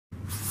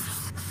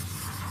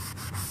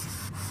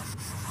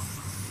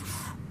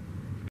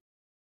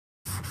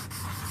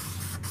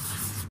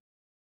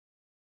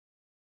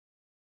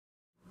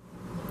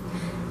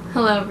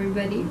Hello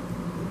everybody.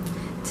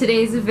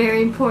 Today's a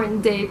very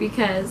important day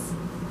because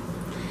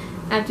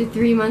after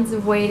 3 months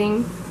of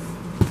waiting,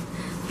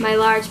 my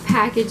large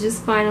package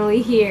is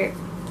finally here.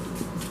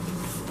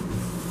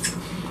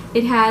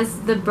 It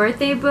has the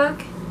birthday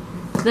book,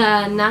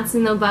 the Natsu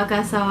no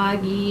Baka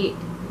Sawagi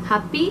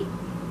Happy,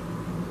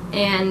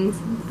 and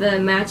the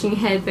matching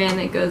headband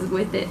that goes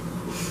with it.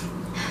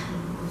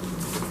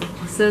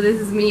 So this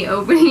is me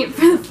opening it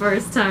for the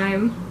first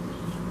time.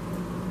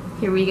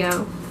 Here we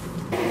go.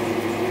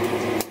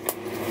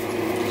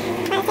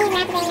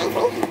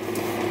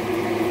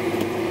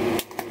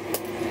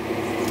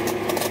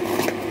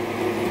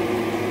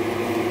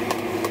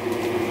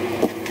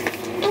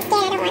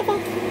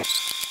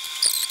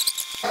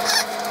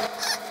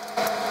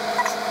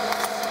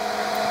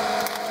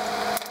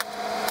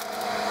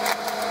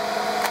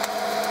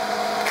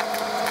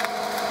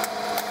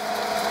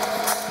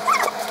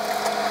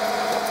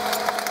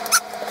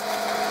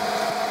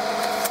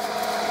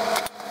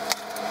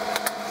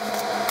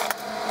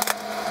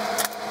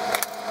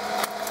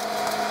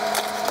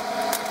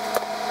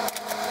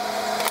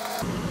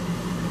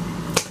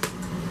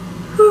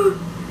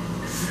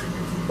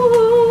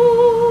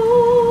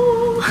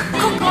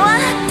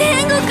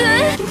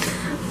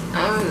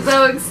 I'm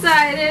so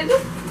excited.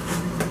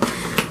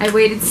 I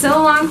waited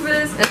so long for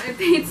this and I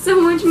paid so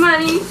much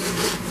money.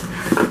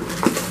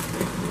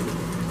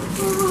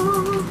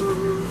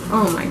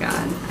 Oh my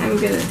god, I'm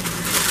gonna...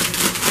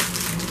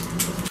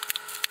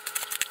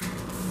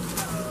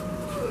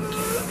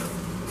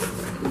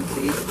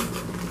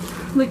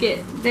 Look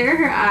at, there are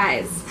her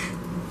eyes.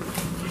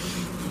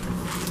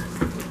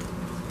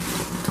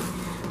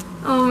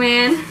 Oh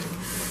man.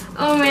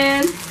 Oh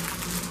man.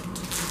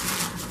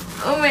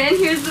 Oh man,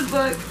 here's the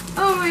book.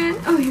 Oh man.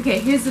 Oh, okay,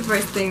 here's the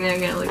first thing that I'm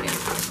gonna look at.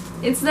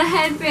 It's the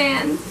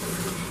headband.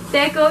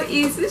 Deko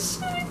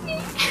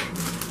Izushini.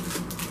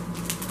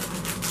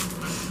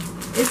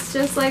 It's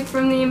just like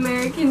from the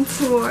American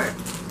tour.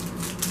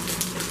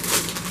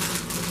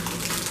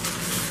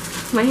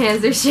 My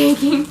hands are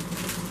shaking.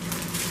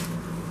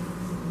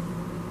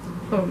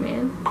 Oh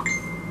man.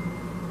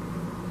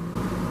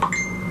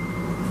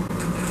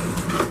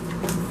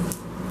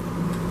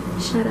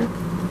 Shut up.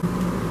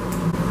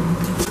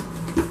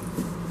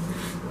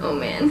 Oh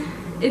man,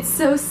 it's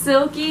so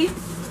silky.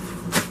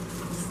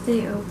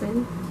 Stay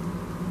open.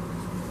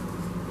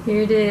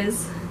 Here it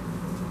is.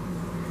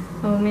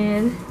 Oh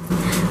man,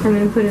 I'm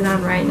gonna put it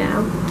on right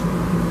now.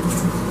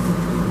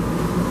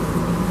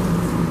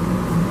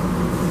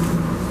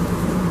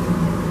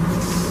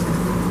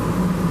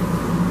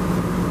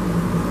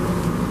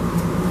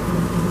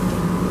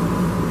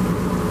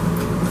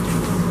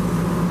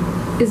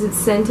 Is it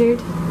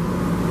centered?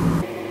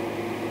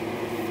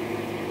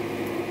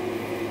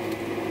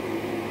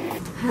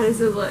 How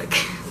does it look?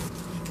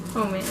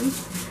 Oh man.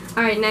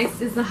 Alright,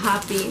 next is the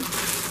Hoppy.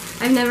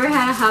 I've never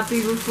had a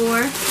Hoppy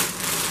before,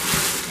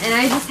 and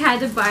I just had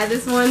to buy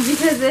this one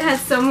because it has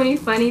so many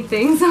funny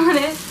things on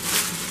it.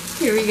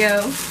 Here we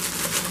go.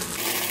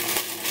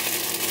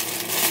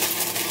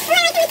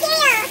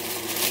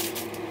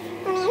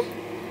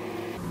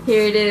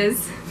 Here it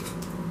is.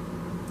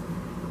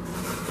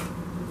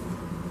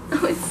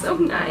 Oh, it's so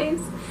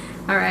nice.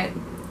 Alright.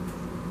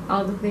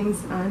 All the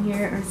things on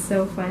here are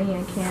so funny,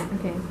 I can't.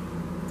 Okay.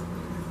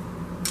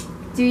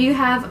 Do you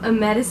have a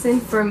medicine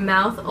for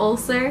mouth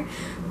ulcer?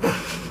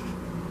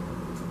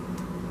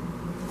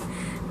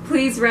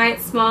 Please write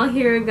small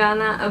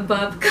hiragana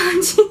above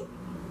kanji.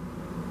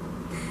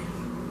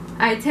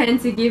 I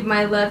tend to give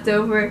my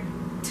leftover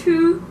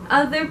to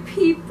other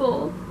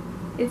people.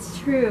 It's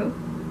true.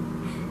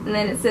 And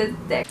then it says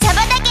there.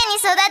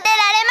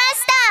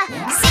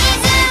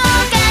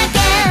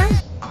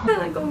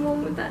 Like a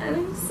mom with that, and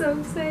I'm so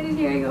excited.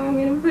 Here I go, I'm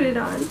gonna put it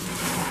on.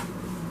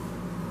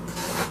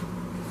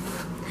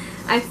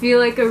 I feel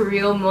like a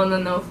real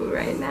mononofu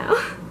right now.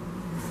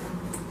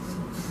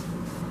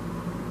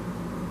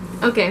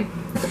 Okay,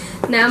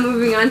 now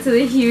moving on to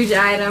the huge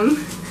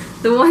item.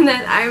 The one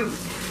that I'm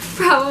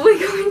probably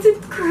going to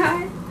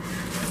cry.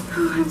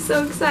 Oh, I'm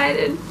so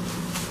excited.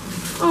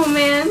 Oh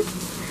man.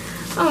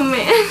 Oh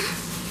man.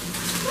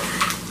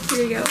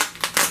 Here we go.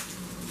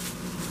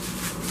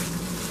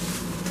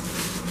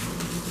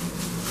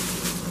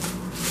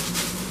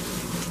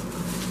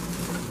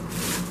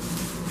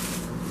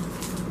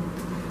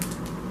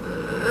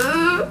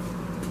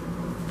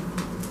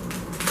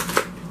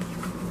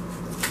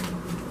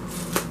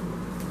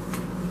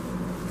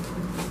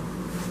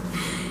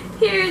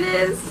 Here it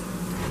is.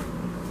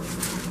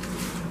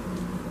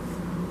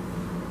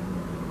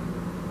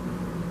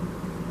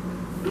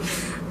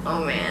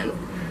 Oh man.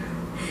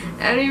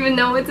 I don't even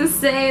know what to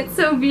say. It's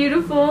so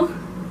beautiful.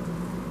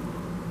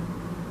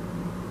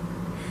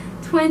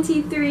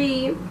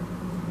 23.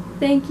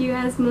 Thank you,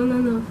 as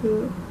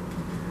Mononofu.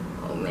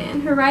 Oh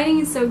man, her writing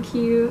is so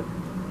cute.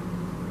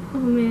 Oh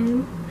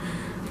man.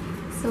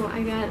 So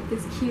I got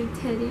this cute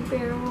teddy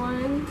bear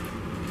one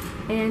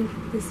and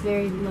this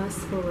very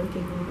lustful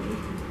looking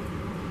one.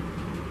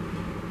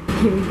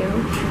 Here we go.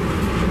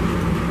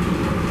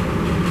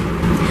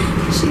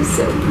 She's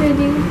so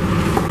pretty.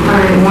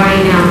 Alright, why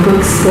now?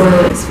 Book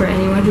spoilers for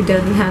anyone who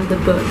doesn't have the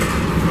book.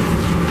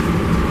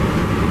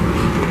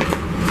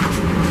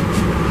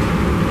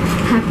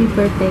 Happy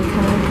birthday,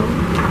 Kanako.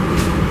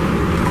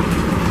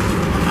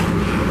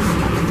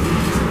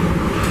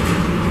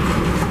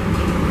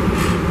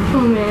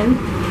 Oh man,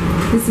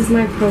 this is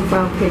my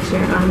profile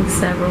picture on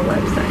several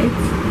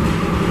websites.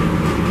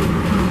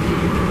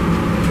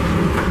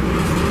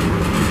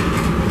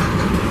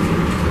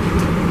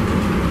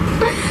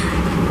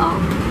 Oh.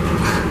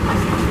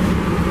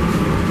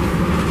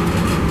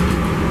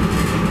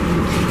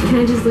 Can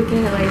I just look at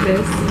it like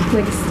this,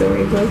 like a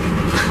storybook?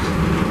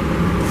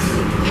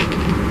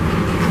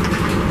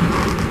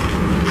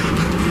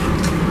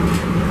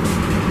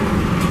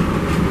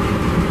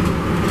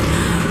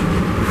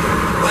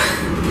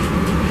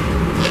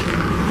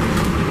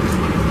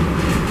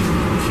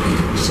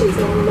 She's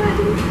all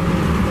muddy.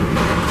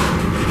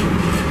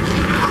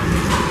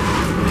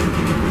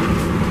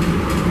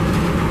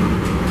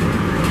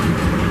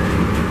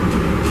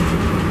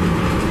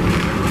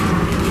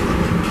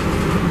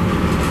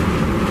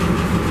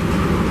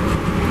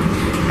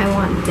 I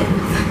want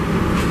death.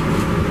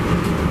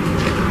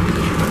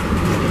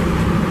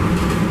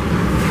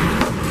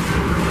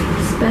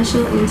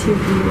 Special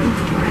interview.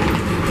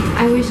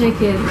 I wish I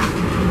could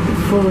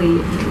fully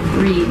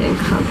read and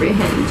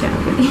comprehend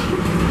Japanese.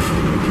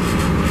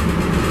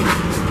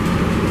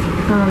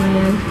 Oh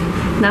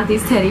man, not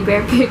these teddy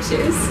bear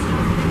pictures.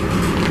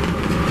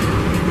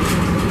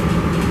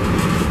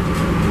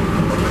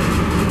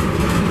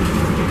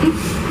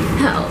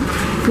 Help.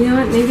 You know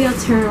what, maybe I'll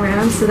turn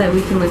around so that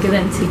we can look at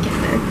them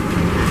together.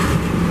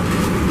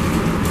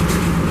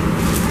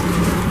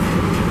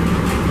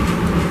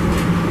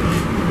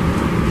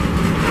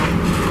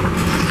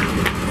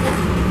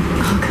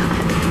 Oh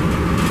god.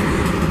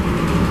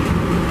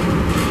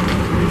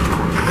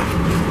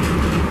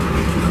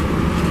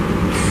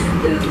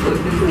 This book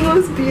is the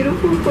most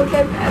beautiful book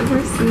I've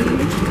ever seen.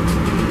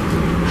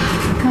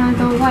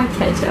 Kanako, why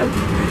ketchup?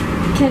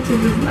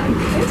 Ketchup is not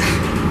good.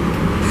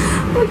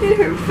 Look at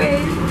her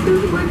face.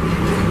 Just look.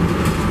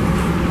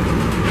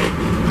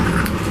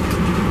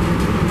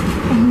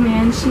 Oh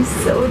man, she's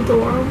so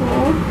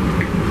adorable.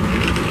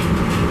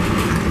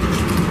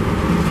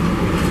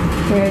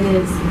 Here it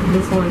is.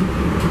 This one.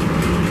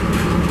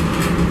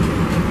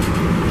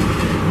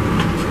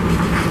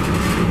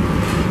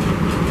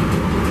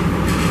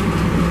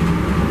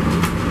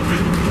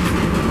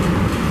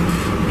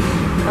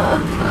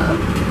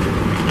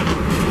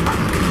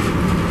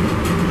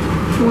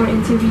 More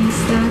interview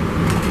stuff.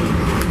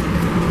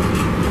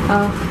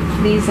 Oh,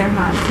 these are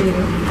hot too.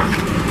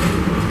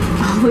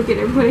 Oh, look at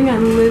her putting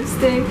on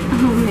lipstick.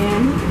 Oh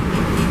man.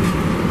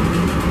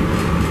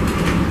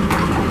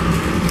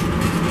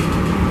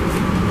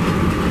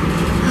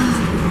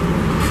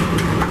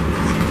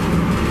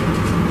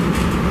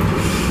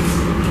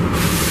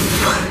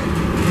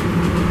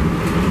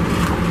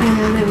 I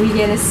know that we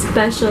get a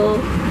special,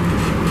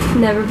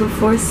 never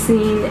before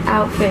seen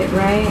outfit,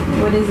 right?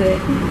 What is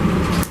it?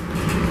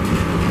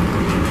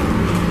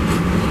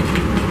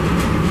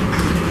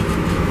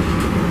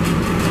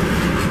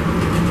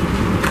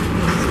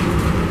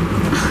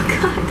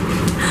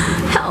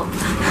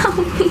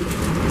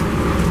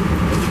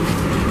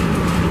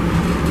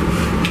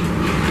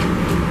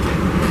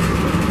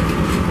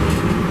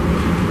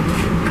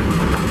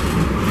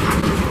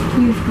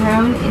 You've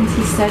grown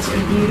into such a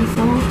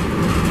beautiful...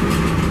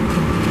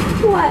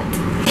 What?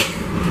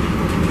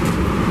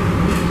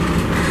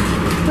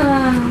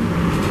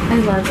 I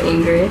love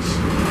English.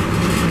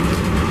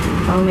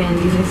 Oh man,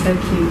 these are so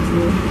cute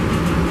too.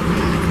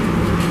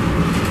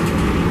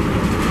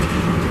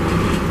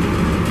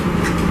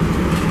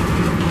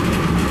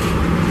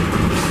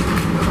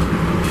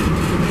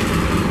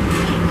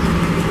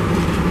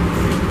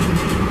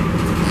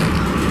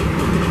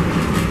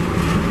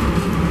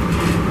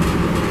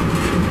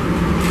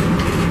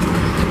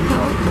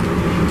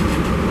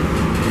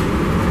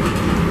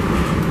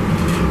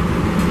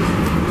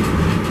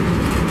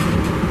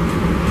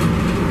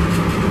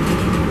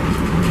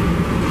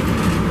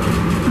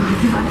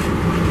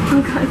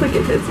 Oh god, look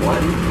at this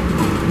one.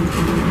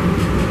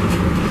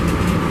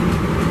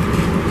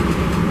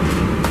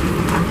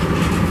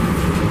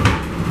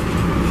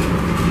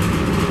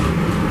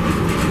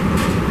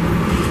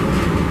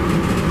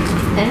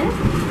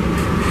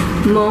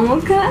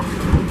 MomoClo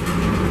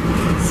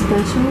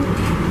special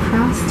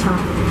cross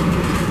top.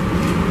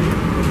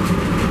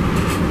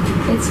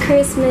 It's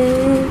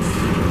Christmas.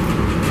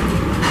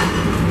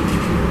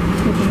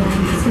 Look at that,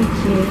 so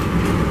cute.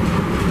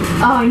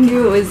 Oh, I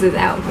knew it was this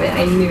outfit.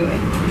 I knew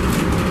it.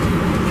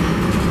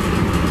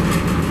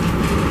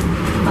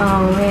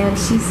 Oh man,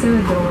 she's so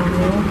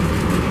adorable.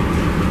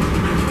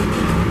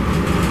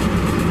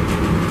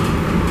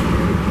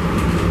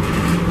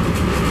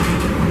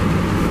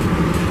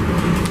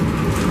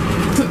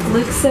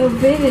 Looks so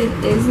vivid,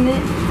 isn't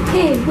it?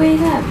 Hey, wait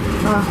up.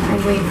 Oh, I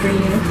wait for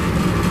you.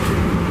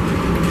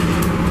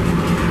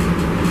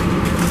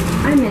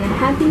 I'm in a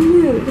happy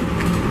mood.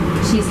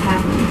 She's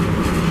happy.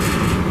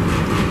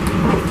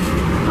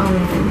 Oh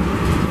man.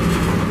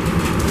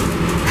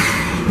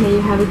 May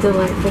you have a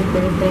delightful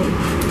birthday.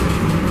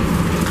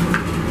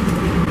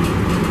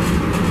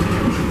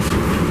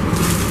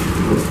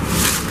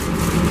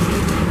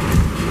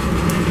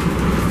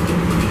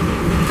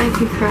 I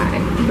could cry,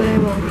 but I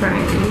won't cry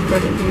in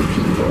front of you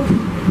people.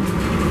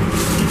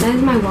 That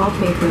is my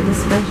wallpaper, the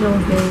special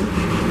thing.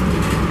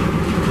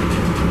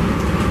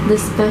 The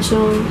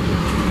special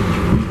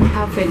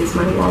outfit is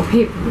my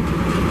wallpaper.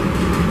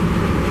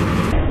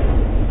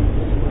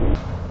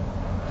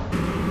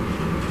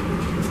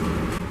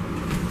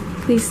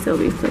 Please still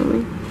be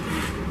filming.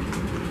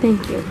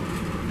 Thank you.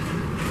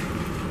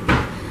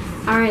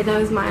 Alright, that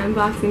was my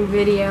unboxing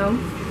video.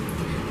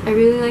 I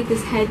really like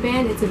this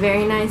headband. It's a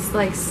very nice,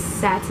 like,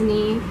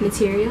 satiny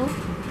material.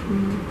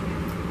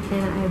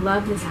 And I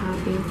love this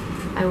hobby.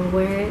 I will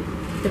wear it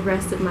the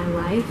rest of my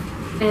life.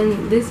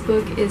 And this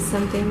book is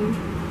something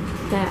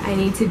that I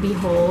need to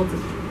behold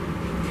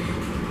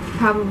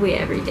probably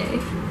every day.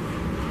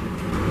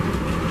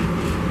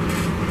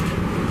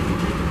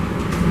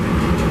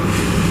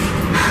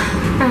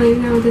 I don't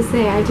even know what to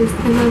say. I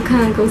love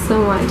Kanako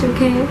so much,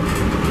 okay?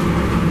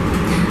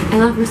 I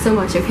love her so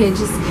much, okay?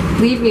 Just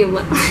leave me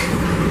alone.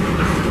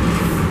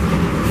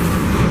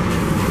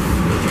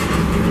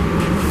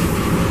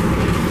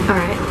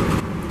 Alright,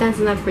 that's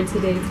enough for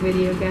today's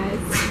video, guys.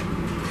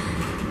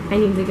 I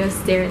need to go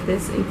stare at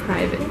this in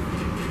private.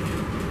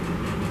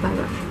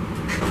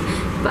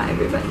 Bye-bye. Bye,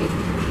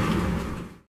 everybody.